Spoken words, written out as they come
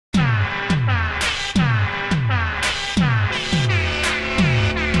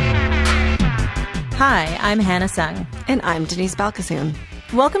Hi, I'm Hannah Sung. And I'm Denise Balkissoon.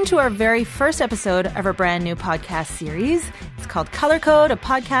 Welcome to our very first episode of our brand new podcast series. It's called Colourcode, a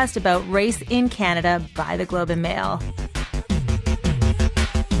podcast about race in Canada by the Globe and Mail.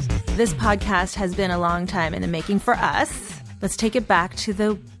 This podcast has been a long time in the making for us. Let's take it back to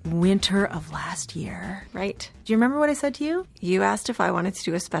the winter of last year. Right. Do you remember what I said to you? You asked if I wanted to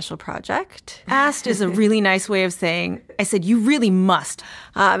do a special project. Asked is a really nice way of saying, I said, you really must.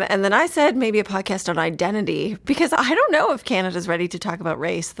 And then I said maybe a podcast on identity, because I don't know if Canada's ready to talk about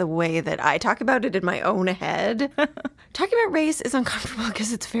race the way that I talk about it in my own head. Talking about race is uncomfortable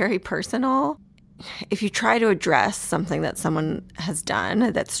because it's very personal. If you try to address something that someone has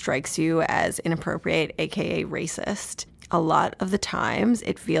done that strikes you as inappropriate, aka racist, a lot of the times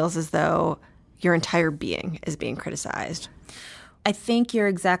it feels as though your entire being is being criticized. I think you're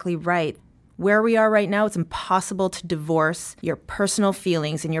exactly right. Where we are right now, it's impossible to divorce your personal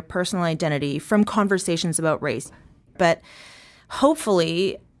feelings and your personal identity from conversations about race. But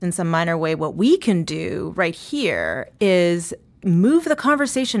hopefully, in some minor way, what we can do right here is move the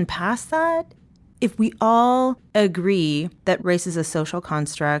conversation past that. If we all agree that race is a social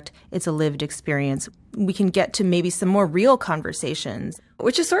construct, it's a lived experience, we can get to maybe some more real conversations.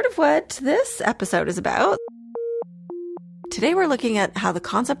 Which is sort of what this episode is about. Today we're looking at how the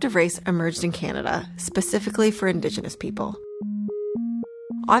concept of race emerged in Canada, specifically for Indigenous people.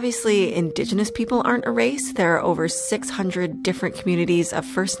 Obviously, Indigenous people aren't a race. There are over 600 different communities of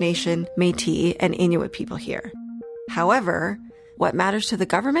First Nation, Métis, and Inuit people here. However, what matters to the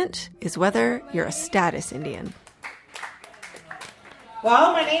government is whether you're a status Indian.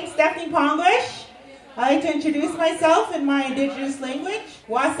 Well, my name's Stephanie Ponglish. I'd like to introduce myself in my Indigenous language,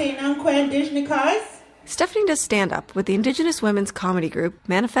 Wase Nunquen Indigenicaz. Stephanie does stand-up with the Indigenous women's comedy group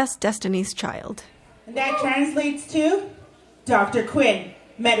Manifest Destiny's Child. And that translates to Dr. Quinn,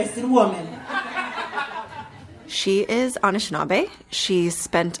 Medicine Woman. She is Anishinaabe. She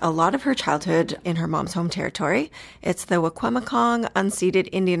spent a lot of her childhood in her mom's home territory. It's the Wakwemekong Unceded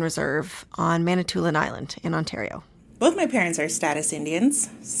Indian Reserve on Manitoulin Island in Ontario. Both my parents are status Indians,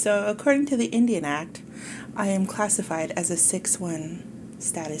 so according to the Indian Act, I am classified as a 6'1"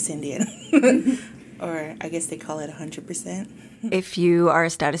 status Indian. Or I guess they call it 100%. If you are a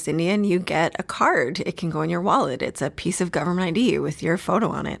status Indian, you get a card. It can go in your wallet. It's a piece of government ID with your photo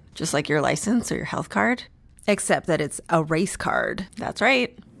on it, just like your license or your health card. Except that it's a race card. That's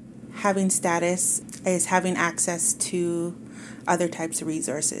right. Having status is having access to other types of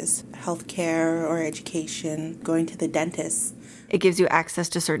resources, healthcare or education, going to the dentist. It gives you access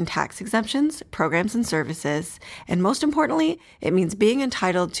to certain tax exemptions, programs and services, and most importantly, it means being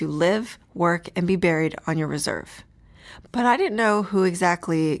entitled to live, work, and be buried on your reserve. But I didn't know who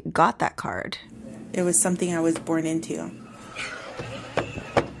exactly got that card. It was something I was born into.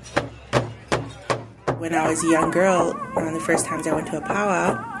 When I was a young girl, one of the first times I went to a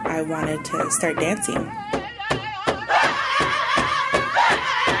powwow, I wanted to start dancing.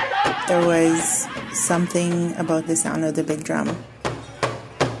 There was something about the sound of the big drum.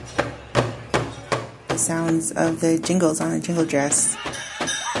 The sounds of the jingles on a jingle dress.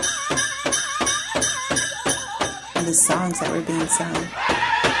 And the songs that were being sung.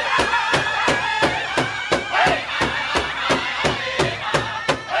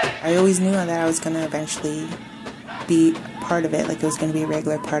 I always knew that I was going to eventually be part of it, like it was going to be a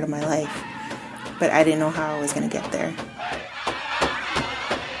regular part of my life. But I didn't know how I was going to get there.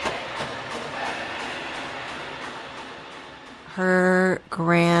 Her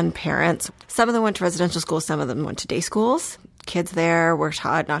grandparents, some of them went to residential schools, some of them went to day schools. Kids there were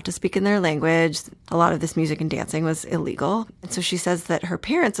taught not to speak in their language. A lot of this music and dancing was illegal. And so she says that her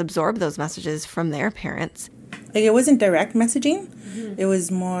parents absorbed those messages from their parents. Like, it wasn't direct messaging. Mm-hmm. It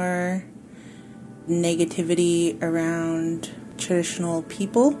was more negativity around traditional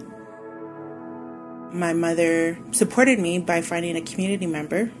people. My mother supported me by finding a community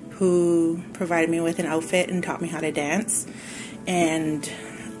member who provided me with an outfit and taught me how to dance. And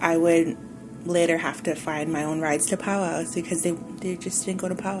I would later have to find my own rides to powwows because they just didn't go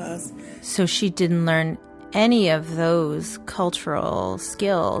to powwows. So she didn't learn any of those cultural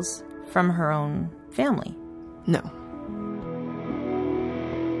skills from her own family? No.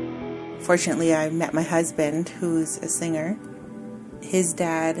 Fortunately, I met my husband, who's a singer. His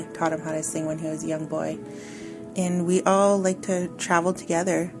dad taught him how to sing when he was a young boy. And we all like to travel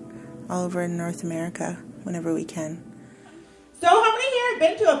together all over North America whenever we can. So how many here have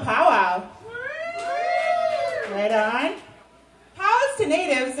been to a powwow? Right on. Powwows to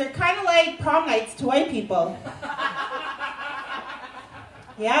natives are kind of like prom nights to white people.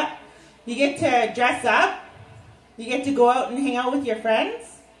 Yeah. You get to dress up. You get to go out and hang out with your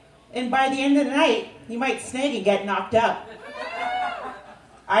friends. And by the end of the night, you might snag and get knocked up.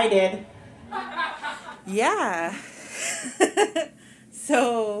 I did. Yeah.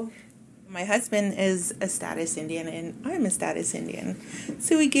 So my husband is a status Indian and I'm a status Indian.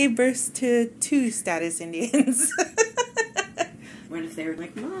 So we gave birth to 2 status Indians. What if they were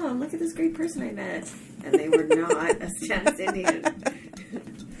like, Mom, look at this great person I met, and they were not a status Indian?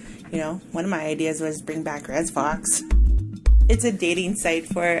 You know, one of my ideas was bring back Res Fox. It's a dating site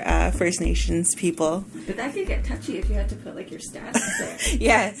for First Nations people. But that could get touchy if you had to put like your status there.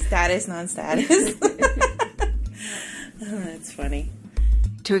 Yeah, status, non-status. Oh, that's funny.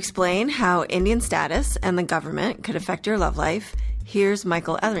 To explain how Indian status and the government could affect your love life, here's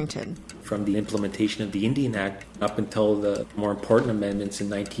Michael Etherington. From the implementation of the Indian Act up until the more important amendments in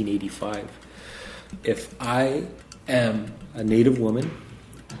 1985, if I am a Native woman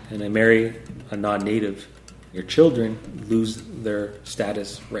and I marry a non-Native, your children lose their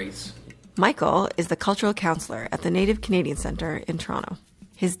status rights. Michael is the cultural counselor at the Native Canadian Centre in Toronto.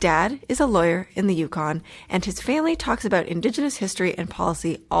 His dad is a lawyer in the Yukon, and his family talks about Indigenous history and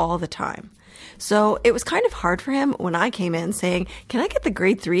policy all the time. So it was kind of hard for him when I came in saying, can I get the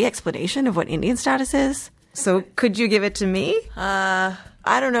grade 3 explanation of what Indian status is? So could you give it to me? I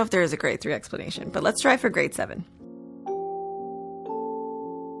don't know if there is a grade 3 explanation, but let's try for grade 7.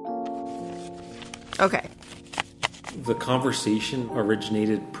 Okay. The conversation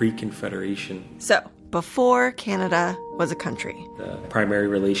originated pre-Confederation. So, before Canada was a country. The primary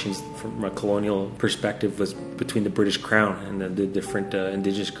relations from a colonial perspective was between the British Crown and the different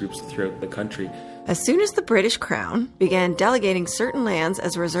Indigenous groups throughout the country. As soon as the British Crown began delegating certain lands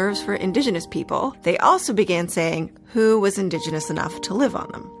as reserves for Indigenous people, they also began saying who was Indigenous enough to live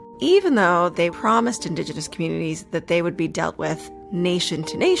on them. Even though they promised Indigenous communities that they would be dealt with nation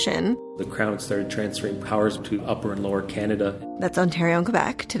to nation. The Crown started transferring powers to Upper and Lower Canada. That's Ontario and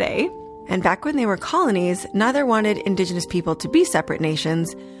Quebec today. And back when they were colonies, neither wanted Indigenous people to be separate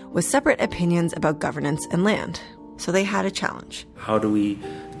nations with separate opinions about governance and land. So they had a challenge. How do we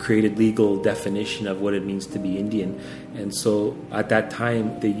create a legal definition of what it means to be Indian? And so at that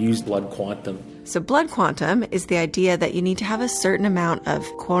time, they used blood quantum. So blood quantum is the idea that you need to have a certain amount of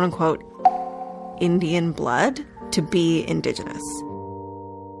quote-unquote Indian blood to be Indigenous.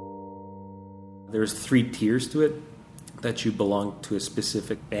 There's 3 tiers to it. That you belong to a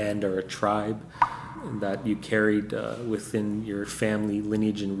specific band or a tribe, that you carried within your family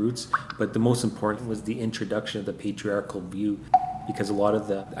lineage and roots. But the most important was the introduction of the patriarchal view, because a lot of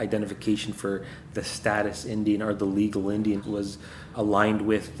the identification for the status Indian or the legal Indian was aligned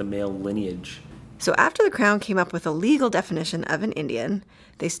with the male lineage. So after the Crown came up with a legal definition of an Indian,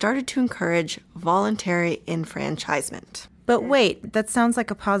 they started to encourage voluntary enfranchisement. But wait, that sounds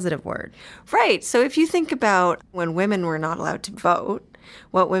like a positive word. Right. So if you think about when women were not allowed to vote,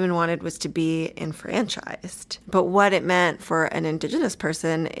 what women wanted was to be enfranchised. But what it meant for an Indigenous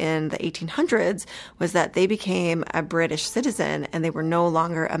person in the 1800s was that they became a British citizen and they were no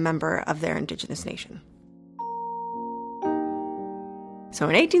longer a member of their Indigenous nation. So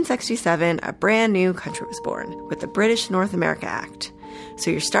in 1867, a brand new country was born with the British North America Act.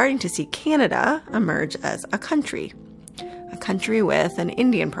 So you're starting to see Canada emerge as a country with an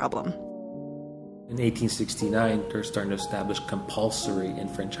Indian problem. In 1869, they're starting to establish compulsory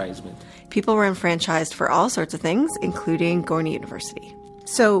enfranchisement. People were enfranchised for all sorts of things, including going to university.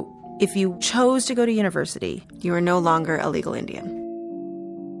 So if you chose to go to university, you were no longer a legal Indian.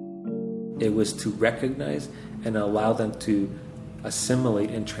 It was to recognize and allow them to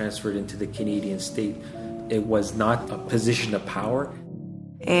assimilate and transfer it into the Canadian state. It was not a position of power.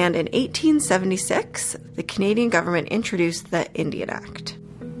 And in 1876, the Canadian government introduced the Indian Act.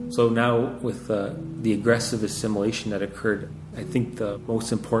 So now with the aggressive assimilation that occurred, I think the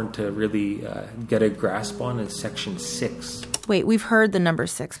most important to really get a grasp on is Section 6. Wait, we've heard the number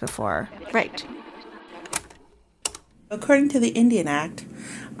 6 before. Right. According to the Indian Act,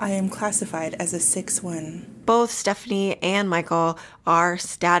 I am classified as a 6-1. Both Stephanie and Michael are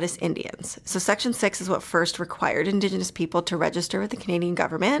status Indians. So Section 6 is what first required Indigenous people to register with the Canadian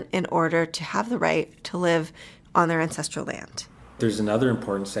government in order to have the right to live on their ancestral land. There's another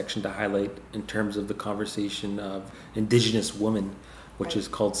important section to highlight in terms of the conversation of Indigenous women, which is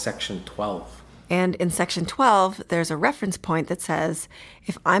called Section 12. And in Section 12, there's a reference point that says,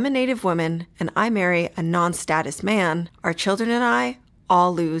 if I'm a Native woman and I marry a non-status man, our children and I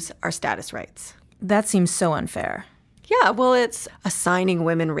all lose our status rights. That seems so unfair. Yeah, well, it's assigning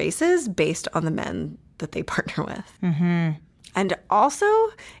women races based on the men that they partner with. Mm-hmm. And also,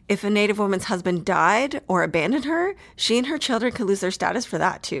 if a Native woman's husband died or abandoned her, she and her children could lose their status for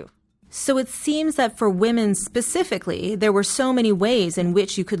that too. So it seems that for women specifically, there were so many ways in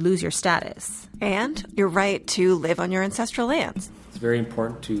which you could lose your status. And your right to live on your ancestral lands. It's very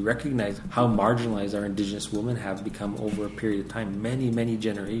important to recognize how marginalized our Indigenous women have become over a period of time, many, many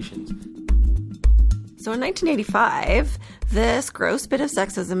generations. So in 1985, this gross bit of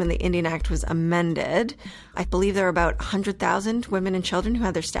sexism in the Indian Act was amended. I believe there were about 100,000 women and children who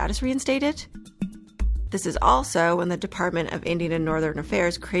had their status reinstated. This is also when the Department of Indian and Northern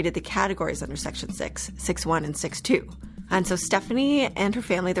Affairs created the categories under Section 6, 6-1 and 6-2. And so Stephanie and her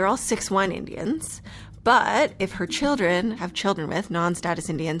family, they're all 6-1 Indians. But if her children have children with non-status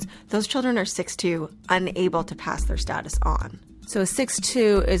Indians, those children are 6-2, unable to pass their status on. So a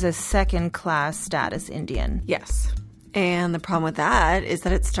 6-2 is a second-class status Indian. Yes. And the problem with that is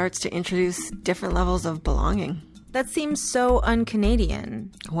that it starts to introduce different levels of belonging. That seems so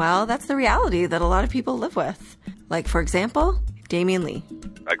un-Canadian. Well, that's the reality that a lot of people live with. Like, for example, Damien Lee.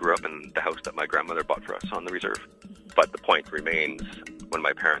 I grew up in the house that my grandmother bought for us on the reserve. But the point remains, when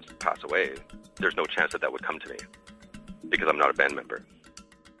my parents pass away, there's no chance that that would come to me because I'm not a band member.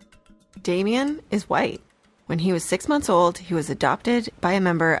 Damien is white. When he was 6 months old, he was adopted by a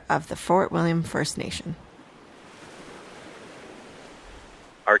member of the Fort William First Nation.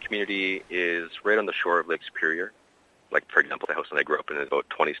 Our community is right on the shore of Lake Superior. Like, for example, the house that I grew up in is about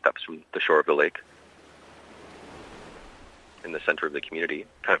 20 steps from the shore of the lake. In the center of the community,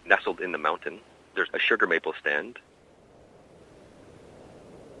 kind of nestled in the mountain, there's a sugar maple stand.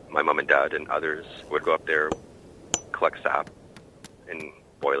 My mom and dad and others would go up there, collect sap, and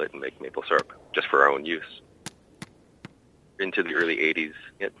boil it and make maple syrup just for our own use. Into the early 80s,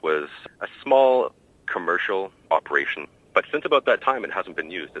 it was a small commercial operation. But since about that time, it hasn't been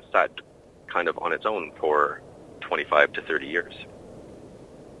used. It's sat kind of on its own for 25 to 30 years.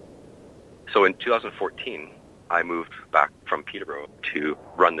 So in 2014, I moved back from Peterborough to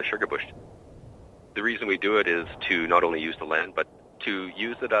run the Sugar Bush. The reason we do it is to not only use the land, but to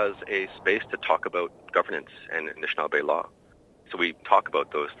use it as a space to talk about governance and Anishinaabe law. So we talk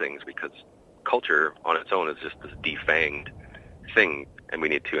about those things because culture on its own is just this defanged thing, and we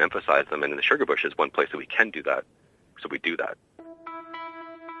need to emphasize them. And the Sugar Bush is one place that we can do that, so we do that.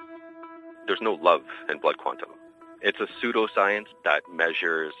 There's no love in blood quantum. It's a pseudoscience that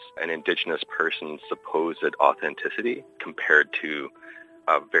measures an Indigenous person's supposed authenticity compared to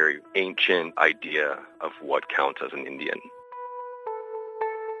a very ancient idea of what counts as an Indian.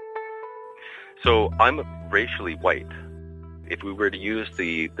 So I'm racially white. If we were to use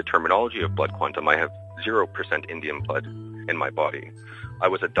the terminology of blood quantum, I have 0% Indian blood in my body. I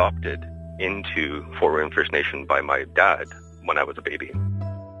was adopted into Fort William First Nation by my dad when I was a baby.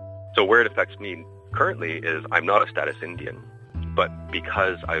 So where it affects me currently is I'm not a status Indian, but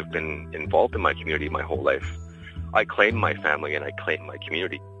because I've been involved in my community my whole life, I claim my family and I claim my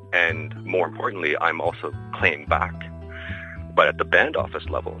community. And more importantly, I'm also claimed back. But at the band office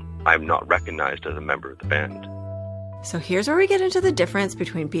level, I'm not recognized as a member of the band. So here's where we get into the difference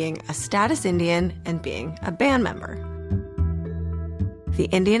between being a status Indian and being a band member. The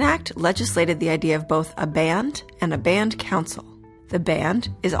Indian Act legislated the idea of both a band and a band council. The band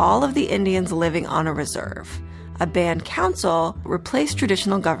is all of the Indians living on a reserve. A band council replaced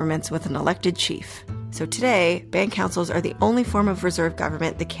traditional governments with an elected chief. So today, band councils are the only form of reserve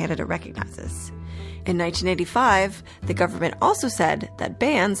government that Canada recognizes. In 1985, the government also said that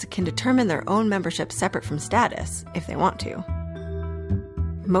bands can determine their own membership separate from status if they want to.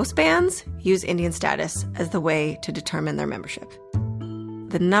 Most bands use Indian status as the way to determine their membership.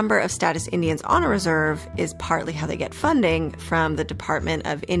 The number of status Indians on a reserve is partly how they get funding from the Department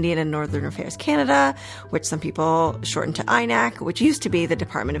of Indian and Northern Affairs Canada, which some people shorten to INAC, which used to be the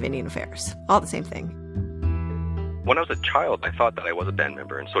Department of Indian Affairs. All the same thing. When I was a child, I thought that I was a band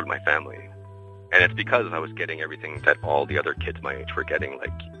member, and so did my family. And it's because I was getting everything that all the other kids my age were getting,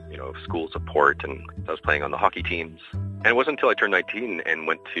 like, school support, and I was playing on the hockey teams. And it wasn't until I turned 19 and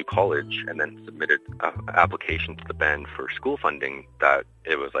went to college and then submitted an application to the band for school funding that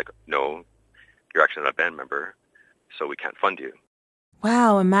it was like, no, you're actually not a band member, so we can't fund you.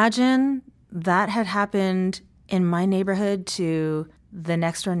 Wow, imagine that had happened in my neighborhood to the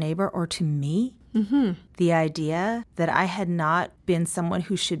next door neighbor or to me. Mm-hmm. The idea that I had not been someone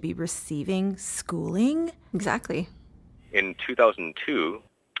who should be receiving schooling. Exactly. In 2002,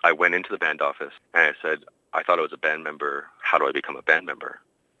 I went into the band office and I said, I thought I was a band member. How do I become a band member?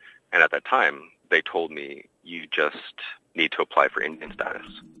 And at that time, they told me, you just need to apply for Indian status.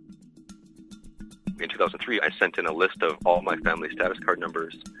 in 2003, I sent in a list of all my family status card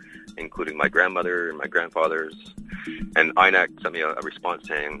numbers, including my grandmother and my grandfather's. And INAC sent me a response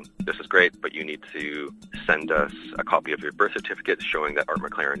saying, this is great, but you need to send us a copy of your birth certificate showing that Art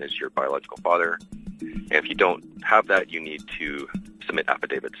McLaren is your biological father. And if you don't have that, you need to submit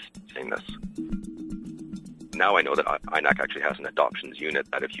affidavits saying this. Now I know that INAC actually has an adoptions unit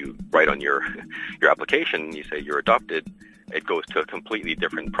that if you write on your application, you say you're adopted, it goes to a completely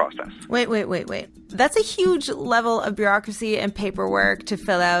different process. Wait. That's a huge level of bureaucracy and paperwork to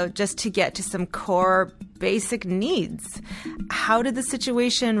fill out just to get to some core basic needs. How did the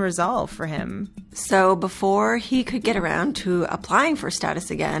situation resolve for him? So before he could get around to applying for status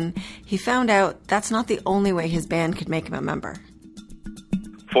again, he found out that's not the only way his band could make him a member.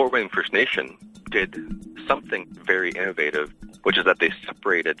 Fort Wayne First Nation did something very innovative, which is that they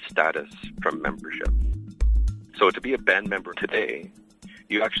separated status from membership. So to be a band member today,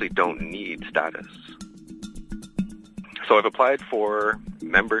 you actually don't need status. So I've applied for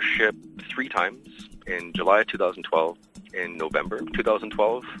membership 3 times, in July 2012, in November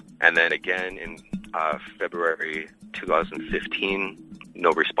 2012, and then again in February 2015,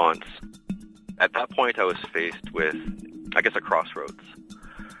 no response. At that point, I was faced with, I guess, a crossroads.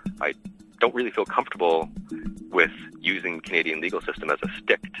 I don't really feel comfortable with using the Canadian legal system as a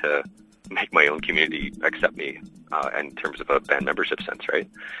stick to make my own community accept me in terms of a band membership sense, right?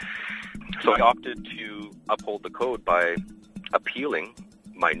 So I opted to uphold the code by appealing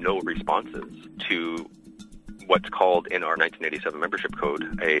my no responses to what's called in our 1987 membership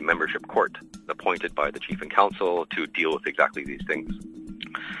code a membership court appointed by the chief and council to deal with exactly these things.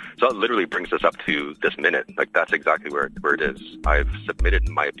 So it literally brings us up to this minute. Like, that's exactly where it is. I've submitted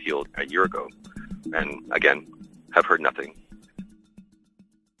my appeal a year ago and, again, have heard nothing.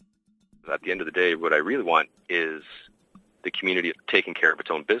 At the end of the day, what I really want is the community taking care of its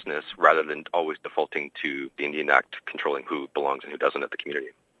own business rather than always defaulting to the Indian Act controlling who belongs and who doesn't at the community.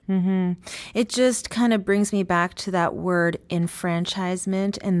 Mm-hmm. It just kind of brings me back to that word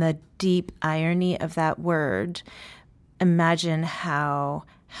enfranchisement and the deep irony of that word. Imagine how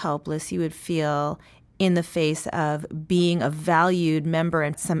helpless you would feel in the face of being a valued member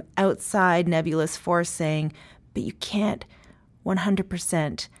and some outside nebulous force saying, but you can't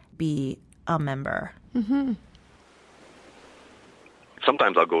 100% be a member. Mm-hmm.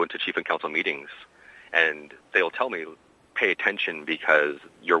 Sometimes I'll go into chief and council meetings and they'll tell me, pay attention because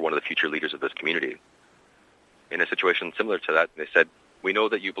you're one of the future leaders of this community. In a situation similar to that, they said, we know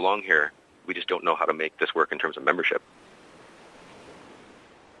that you belong here. We just don't know how to make this work in terms of membership.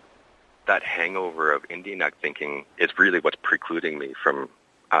 That hangover of Indian Act thinking is really what's precluding me from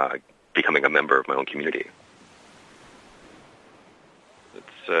becoming a member of my own community.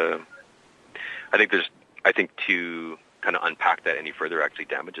 It's, I think to kind of unpack that any further actually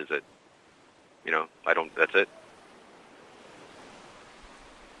damages it. That's it.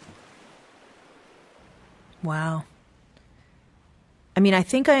 Wow. I mean, I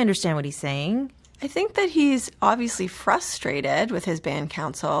think I understand what he's saying. I think that he's obviously frustrated with his band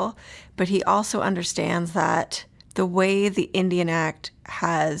council, but he also understands that the way the Indian Act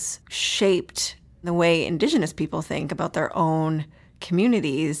has shaped the way Indigenous people think about their own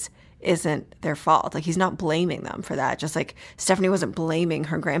communities isn't their fault. Like, he's not blaming them for that. Just like Stephanie wasn't blaming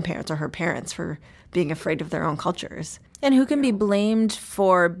her grandparents or her parents for being afraid of their own cultures. And who can be blamed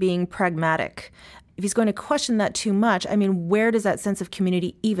for being pragmatic? If he's going to question that too much, I mean, where does that sense of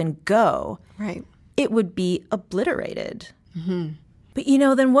community even go? Right. It would be obliterated. Mm-hmm. But,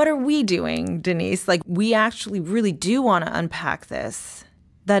 then what are we doing, Denise? Like, we actually really do want to unpack this.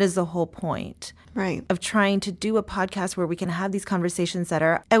 That is the whole point. Right. Of trying to do a podcast where we can have these conversations that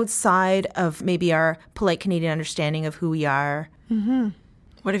are outside of maybe our polite Canadian understanding of who we are. Mm-hmm.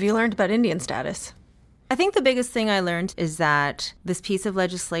 What have you learned about Indian status? I think the biggest thing I learned is that this piece of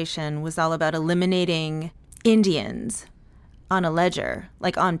legislation was all about eliminating Indians on a ledger,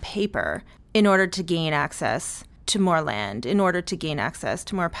 like on paper, in order to gain access to more land, in order to gain access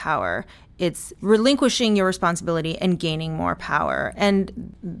to more power. It's relinquishing your responsibility and gaining more power.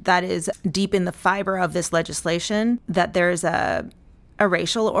 And that is deep in the fiber of this legislation, that there is a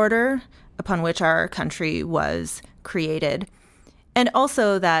racial order upon which our country was created. And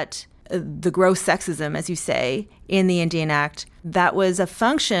also that the gross sexism, as you say, in the Indian Act, that was a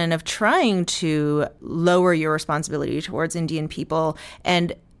function of trying to lower your responsibility towards Indian people,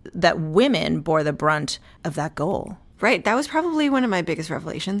 and that women bore the brunt of that goal. Right. That was probably one of my biggest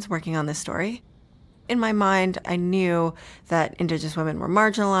revelations working on this story. In my mind, I knew that Indigenous women were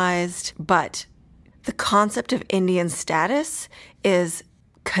marginalized, but the concept of Indian status is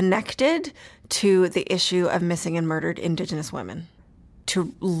connected to the issue of missing and murdered Indigenous women.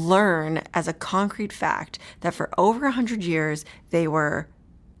 to learn as a concrete fact that for over 100 years, they were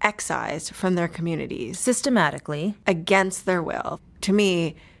excised from their communities. Systematically. Against their will, to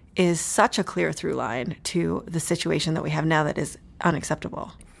me, is such a clear through line to the situation that we have now that is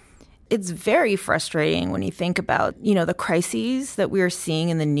unacceptable. It's very frustrating when you think about, the crises that we are seeing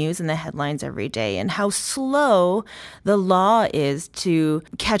in the news and the headlines every day and how slow the law is to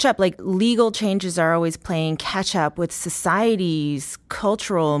catch up. Like, legal changes are always playing catch up with society's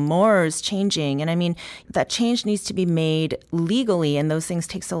cultural mores changing. And I mean, that change needs to be made legally, and those things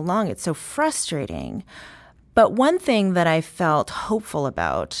take so long. It's so frustrating. But one thing that I felt hopeful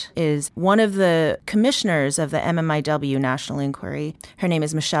about is one of the commissioners of the MMIW National Inquiry. Her name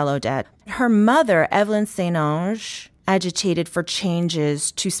is Michelle Odette. Her mother, Evelyn St-Onge, agitated for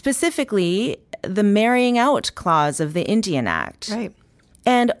changes to specifically the marrying out clause of the Indian Act. Right.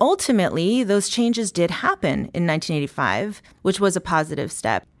 And ultimately, those changes did happen in 1985, which was a positive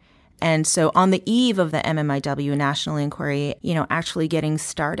step. And so on the eve of the MMIW National Inquiry, actually getting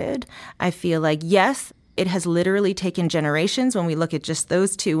started, I feel like, yes, it has literally taken generations when we look at just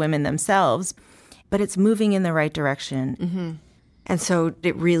those two women themselves, but it's moving in the right direction. Mm-hmm. And so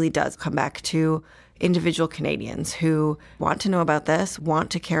it really does come back to individual Canadians who want to know about this,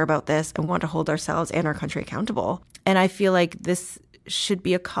 want to care about this, and want to hold ourselves and our country accountable. And I feel like this should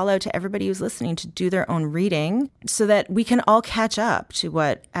be a call out to everybody who's listening to do their own reading so that we can all catch up to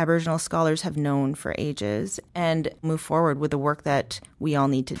what Aboriginal scholars have known for ages and move forward with the work that we all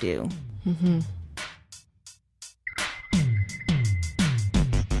need to do. Mm-hmm.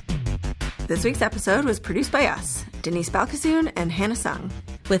 This week's episode was produced by us, Denise Balkissoon and Hannah Sung,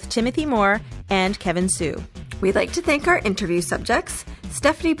 with Timothy Moore and Kevin Sue. We'd like to thank our interview subjects,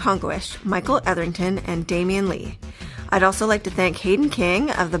 Stephanie Pongoish, Michael Etherington, and Damian Lee. I'd also like to thank Hayden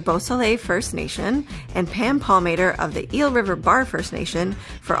King of the Beausoleil First Nation and Pam Palmater of the Eel River Bar First Nation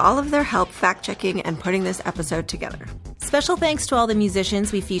for all of their help fact-checking and putting this episode together. Special thanks to all the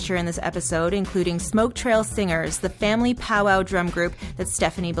musicians we feature in this episode, including Smoke Trail Singers, the family powwow drum group that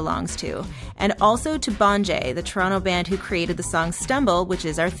Stephanie belongs to, and also to Bonjay, the Toronto band who created the song Stumble, which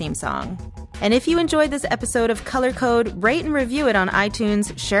is our theme song. And if you enjoyed this episode of Color Code, rate and review it on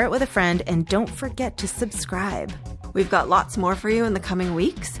iTunes, share it with a friend, and don't forget to subscribe. We've got lots more for you in the coming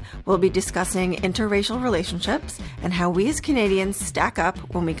weeks. We'll be discussing interracial relationships and how we as Canadians stack up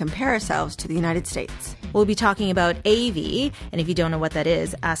when we compare ourselves to the United States. We'll be talking about AV, and if you don't know what that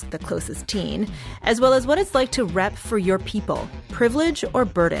is, ask the closest teen, as well as what it's like to rep for your people, privilege or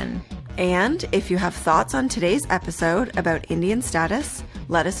burden. And if you have thoughts on today's episode about Indian status,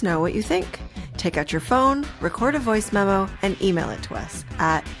 let us know what you think. Take out your phone, record a voice memo, and email it to us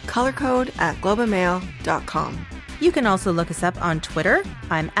at colourcode@globemail.com. You can also look us up on Twitter.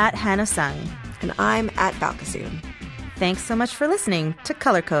 I'm at Hannah Sung. And I'm at Balkissoon. Thanks so much for listening to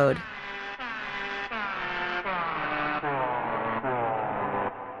Color Code.